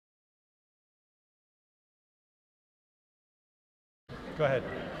Go ahead.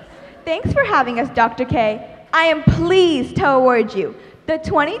 Thanks for having us, Dr. K. I am pleased to award you the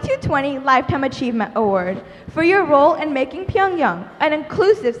 2220 Lifetime Achievement Award for your role in making Pyongyang an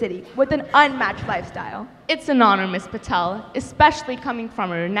inclusive city with an unmatched lifestyle. It's an honor, Ms. Patel, especially coming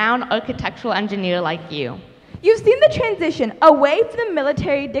from a renowned architectural engineer like you. You've seen the transition away from the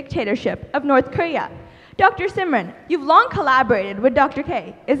military dictatorship of North Korea. Dr. Simran, you've long collaborated with Dr.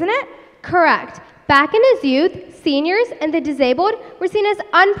 K, isn't it? Correct. Back in his youth, seniors and the disabled were seen as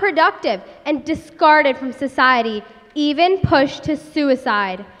unproductive and discarded from society, even pushed to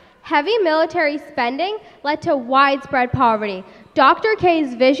suicide. Heavy military spending led to widespread poverty. Dr.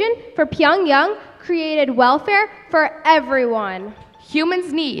 K's vision for Pyongyang created welfare for everyone.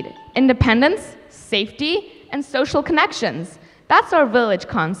 Humans need independence, safety, and social connections. That's our village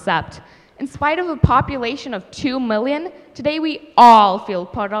concept. In spite of a population of 2 million, today we all feel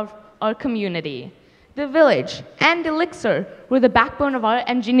part of our community. The village and Elixir were the backbone of our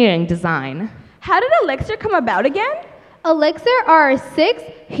engineering design. How did Elixir come about again? Elixir are our 6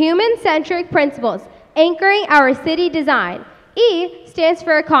 human-centric principles anchoring our city design. E stands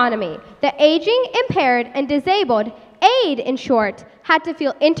for economy. The aging, impaired, and disabled, AID in short, had to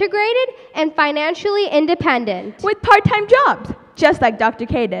feel integrated and financially independent. With part-time jobs, just like Dr.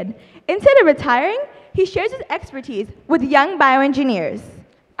 K did. Instead of retiring, he shares his expertise with young bioengineers.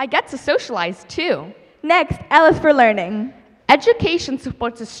 I get to socialize too. Next, L is for learning. Education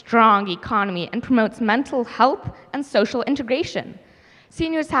supports a strong economy and promotes mental health and social integration.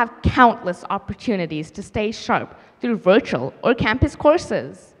 Seniors have countless opportunities to stay sharp through virtual or campus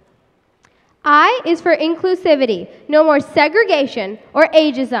courses. I is for inclusivity. No more segregation or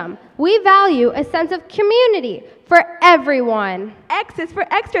ageism. We value a sense of community for everyone. X is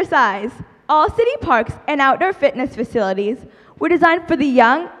for exercise. All city parks and outdoor fitness facilities were designed for the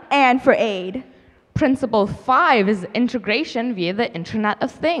young and for aid. Principle 5 is integration via the Internet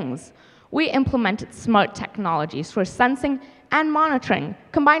of Things. We implemented smart technologies for sensing and monitoring,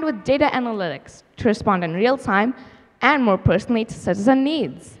 combined with data analytics to respond in real time and more personally to citizen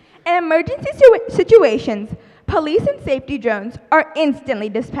needs. In emergency situations, police and safety drones are instantly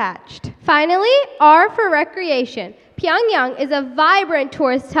dispatched. Finally, R for recreation. Pyongyang is a vibrant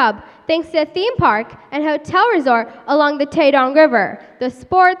tourist hub thanks to a theme park and hotel resort along the Taedong River, the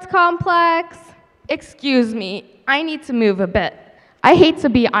sports complex. Excuse me, I need to move a bit. I hate to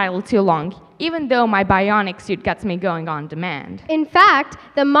be idle too long, even though my bionic suit gets me going on demand. In fact,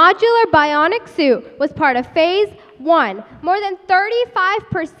 the modular bionic suit was part of Phase 1. More than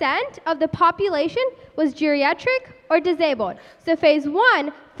 35% of the population was geriatric or disabled. So Phase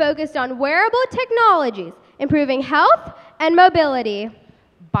 1 focused on wearable technologies, improving health and mobility.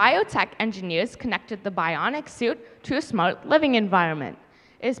 Biotech engineers connected the bionic suit to a smart living environment.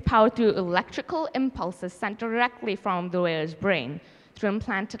 It is powered through electrical impulses sent directly from the wearer's brain through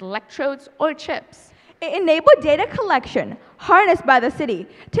implanted electrodes or chips. It enabled data collection harnessed by the city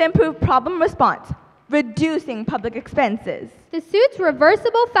to improve problem response, reducing public expenses. The suit's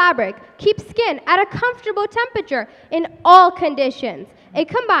reversible fabric keeps skin at a comfortable temperature in all conditions. It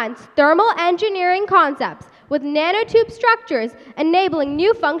combines thermal engineering concepts with nanotube structures, enabling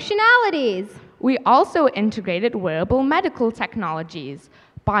new functionalities. We also integrated wearable medical technologies,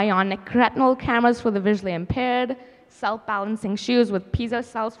 bionic retinal cameras for the visually impaired, self-balancing shoes with piezo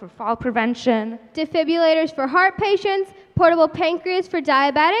cells for fall prevention, defibrillators for heart patients, portable pancreas for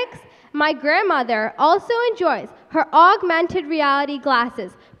diabetics. My grandmother also enjoys her augmented reality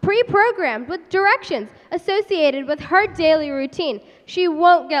glasses, pre-programmed with directions associated with her daily routine. She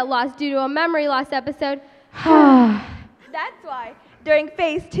won't get lost due to a memory loss episode. That's why, during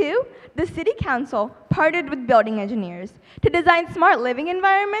Phase 2, the City Council partnered with building engineers to design smart living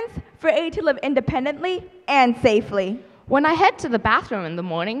environments for aid to live independently and safely. When I head to the bathroom in the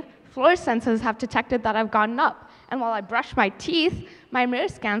morning, floor sensors have detected that I've gotten up, and while I brush my teeth, my mirror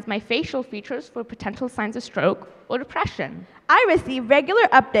scans my facial features for potential signs of stroke or depression. I receive regular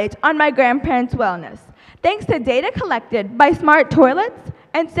updates on my grandparents' wellness, thanks to data collected by smart toilets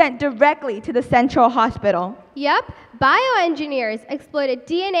and sent directly to the central hospital. Yep, bioengineers exploited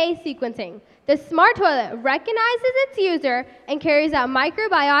DNA sequencing. The smart toilet recognizes its user and carries out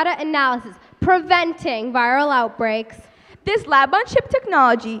microbiota analysis, preventing viral outbreaks. This lab-on-chip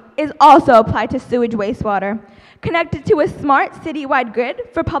technology is also applied to sewage wastewater. Connected to a smart citywide grid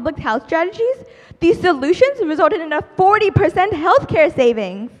for public health strategies, these solutions resulted in a 40% healthcare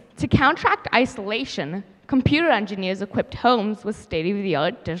savings. To counteract isolation, computer engineers equipped homes with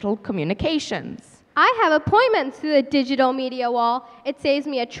state-of-the-art digital communications. I have appointments through the digital media wall. It saves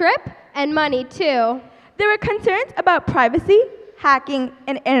me a trip and money too. There were concerns about privacy, hacking,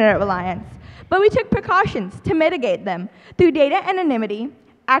 and internet reliance. But we took precautions to mitigate them through data anonymity,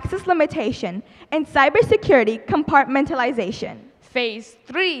 access limitation, and cybersecurity compartmentalization. Phase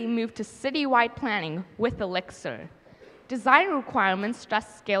 3 moved to citywide planning with Elixir. Design requirements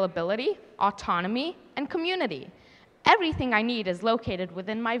stress scalability, autonomy, and community. Everything I need is located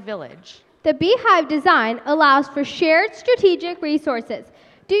within my village. The Beehive design allows for shared strategic resources.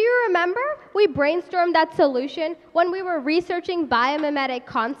 Do you remember we brainstormed that solution when we were researching biomimetic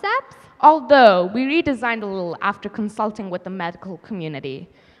concepts? Although we redesigned a little after consulting with the medical community.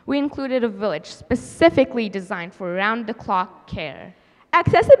 We included a village specifically designed for round-the-clock care.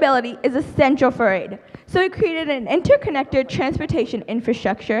 Accessibility is essential for aid, so we created an interconnected transportation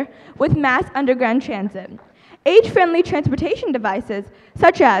infrastructure with mass underground transit. Age-friendly transportation devices,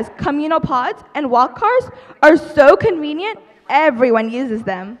 such as communal pods and walk cars, are so convenient, everyone uses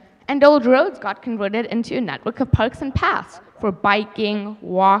them. And old roads got converted into a network of parks and paths for biking,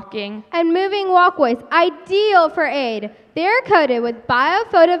 walking, And moving walkways, ideal for aid. They are coated with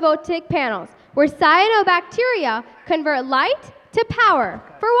biophotovoltaic panels, where cyanobacteria convert light to power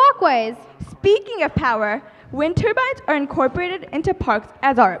for walkways. Speaking of power, wind turbines are incorporated into parks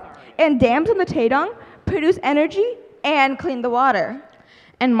as art, and dams on the Taedong produce energy and clean the water.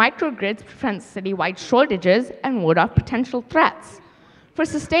 and microgrids prevent citywide shortages and ward off potential threats. For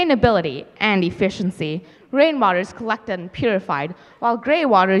sustainability and efficiency, rainwater is collected and purified, while gray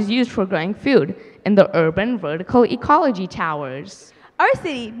water is used for growing food in the urban vertical ecology towers. Our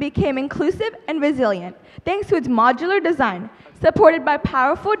city became inclusive and resilient thanks to its modular design, supported by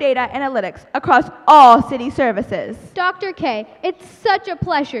powerful data analytics across all city services. Dr. K, it's such a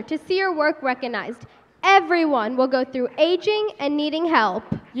pleasure to see your work recognized. Everyone will go through aging and needing help.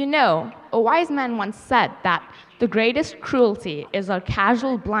 You know, a wise man once said that the greatest cruelty is our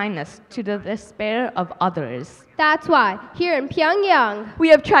casual blindness to the despair of others. That's why, here in Pyongyang, We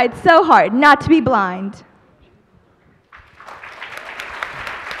have tried so hard not to be blind.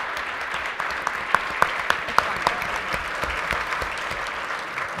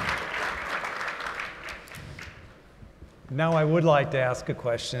 Now I would like to ask a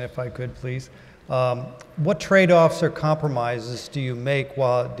question, if I could, please. What trade-offs or compromises did you make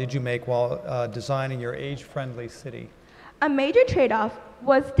while designing your age-friendly city? A major trade-off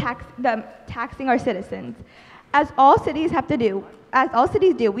was taxing our citizens. As all cities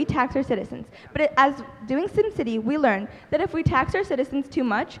do, we tax our citizens. But as doing SimCity, we learned that if we tax our citizens too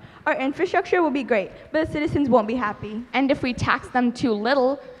much, our infrastructure will be great, but the citizens won't be happy. And if we tax them too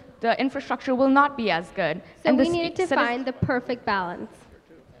little, the infrastructure will not be as good. so And we the needed to find the perfect balance.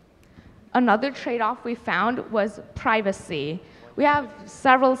 Another trade-off we found was privacy. We have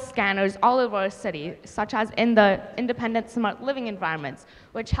several scanners all over our city, such as in the independent smart living environments,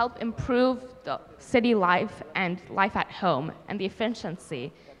 which help improve the city life and life at home and the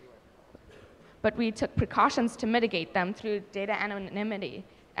efficiency. But we took precautions to mitigate them through data anonymity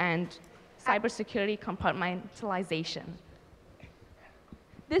and cybersecurity compartmentalization.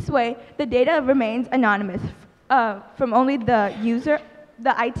 This way, the data remains anonymous from only the user,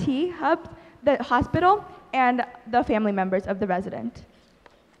 the IT hub, the hospital, and the family members of the resident.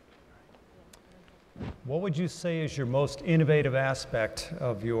 What would you say is your most innovative aspect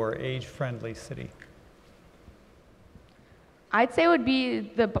of your age-friendly city? I'd say it would be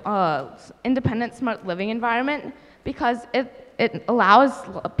the independent smart living environment because it allows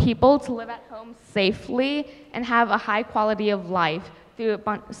people to live at home safely and have a high quality of life through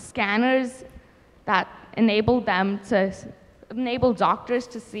scanners that enable doctors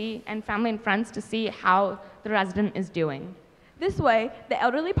to see and family and friends to see how the resident is doing. This way, the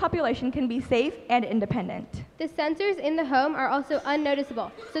elderly population can be safe and independent. The sensors in the home are also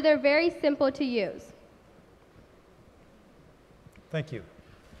unnoticeable, so they're very simple to use. Thank you.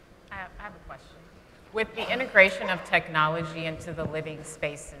 I have a question. With the integration of technology into the living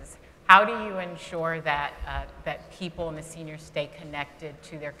spaces, how do you ensure that people in the seniors stay connected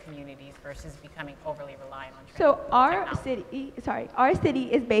to their communities versus becoming overly reliant on technology? Our city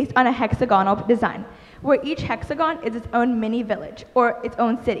is based on a hexagonal design, where each hexagon is its own mini village or its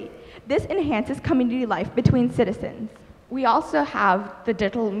own city. This enhances community life between citizens. We also have the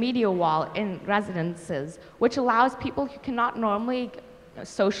digital media wall in residences, which allows people who cannot normally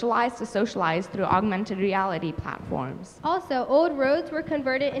socialize to socialize through augmented reality platforms. Also, old roads were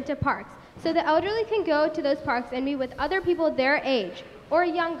converted into parks, so the elderly can go to those parks and meet with other people their age or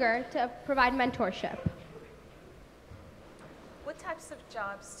younger to provide mentorship. What types of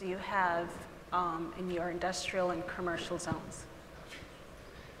jobs do you have in your industrial and commercial zones?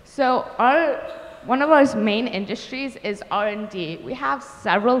 So one of our main industries is R&D. We have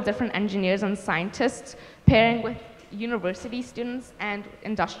several different engineers and scientists pairing with university students and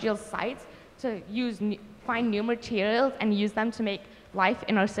industrial sites to find new materials and use them to make life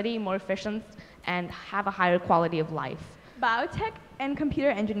in our city more efficient and have a higher quality of life. Biotech and computer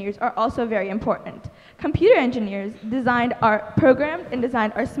engineers are also very important. Computer engineers programmed and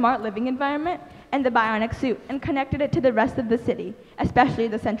designed our smart living environment and the bionic suit and connected it to the rest of the city, especially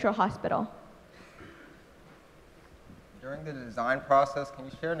the Central Hospital. During the design process, can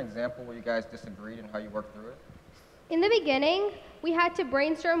you share an example where you guys disagreed and how you worked through it? In the beginning, we had to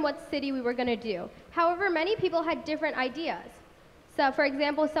brainstorm what city we were going to do. However, many people had different ideas. So, for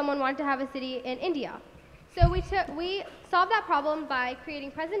example, someone wanted to have a city in India. So we solved that problem by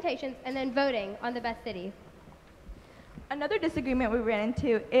creating presentations and then voting on the best city. Another disagreement we ran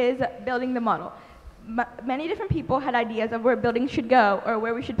into is building the model. Many different people had ideas of where buildings should go or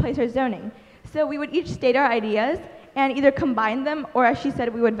where we should place our zoning. So we would each state our ideas and either combine them or, as she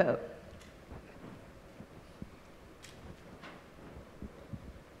said, we would vote.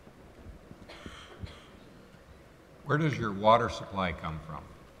 Where does your water supply come from?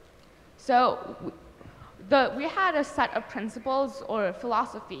 So we had a set of principles or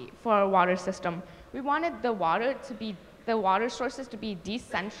philosophy for our water system. We wanted the water sources to be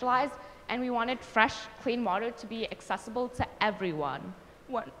decentralized, and we wanted fresh, clean water to be accessible to everyone.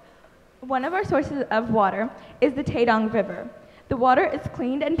 One of our sources of water is the Taedong River. The water is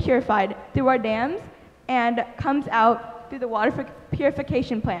cleaned and purified through our dams and comes out through the water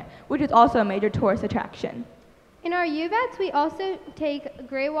purification plant, which is also a major tourist attraction. In our UVets, we also take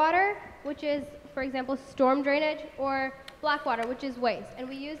gray water, which is, for example, storm drainage, or black water, which is waste, and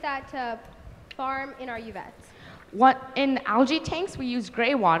we use that to farm in our UVets. In algae tanks, we use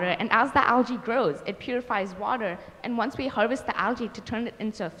gray water, and as the algae grows, it purifies water, and once we harvest the algae to turn it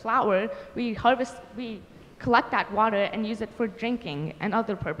into flour, we collect that water and use it for drinking and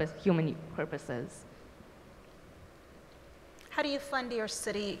other human purposes. How do you fund your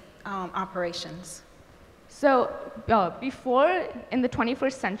city operations? So before, in the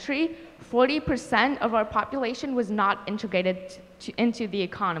 21st century, 40% of our population was not integrated into the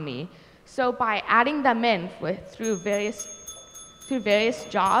economy. So by adding them in through various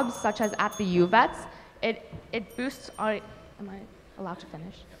jobs, such as at the UVets, it boosts our, am I allowed to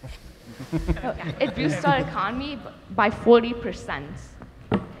finish? It boosts our economy by 40%.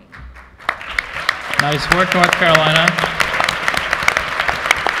 Nice work, North Carolina.